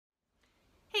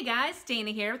Hey guys,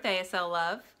 Dana here with ASL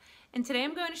Love, and today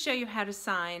I'm going to show you how to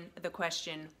sign the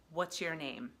question, what's your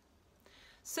name?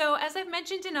 So as I've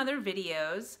mentioned in other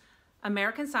videos,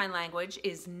 American Sign Language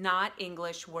is not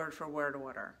English word for word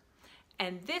order,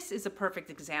 and this is a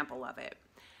perfect example of it.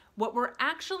 What we're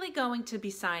actually going to be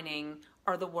signing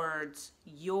are the words,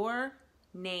 your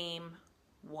name,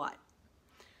 what?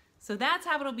 So that's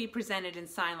how it'll be presented in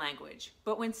sign language,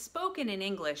 but when spoken in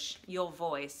English, you'll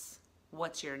voice,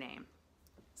 what's your name?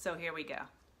 So here we go.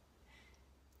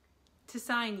 To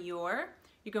sign you're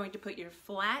going to put your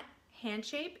flat hand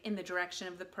shape in the direction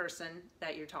of the person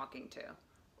that you're talking to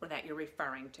or that you're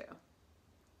referring to.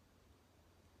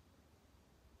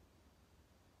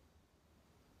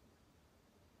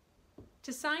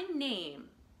 To sign name,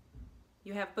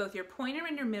 you have both your pointer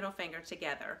and your middle finger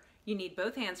together. You need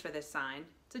both hands for this sign.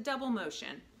 It's a double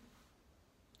motion.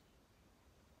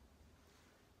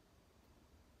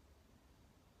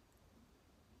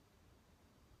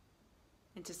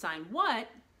 And to sign what,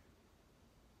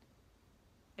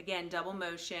 again, double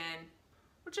motion,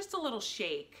 or just a little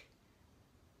shake.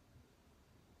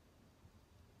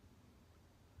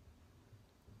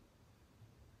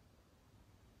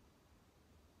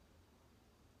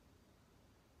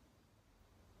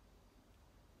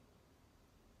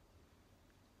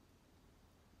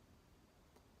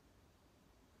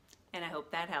 And I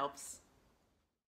hope that helps.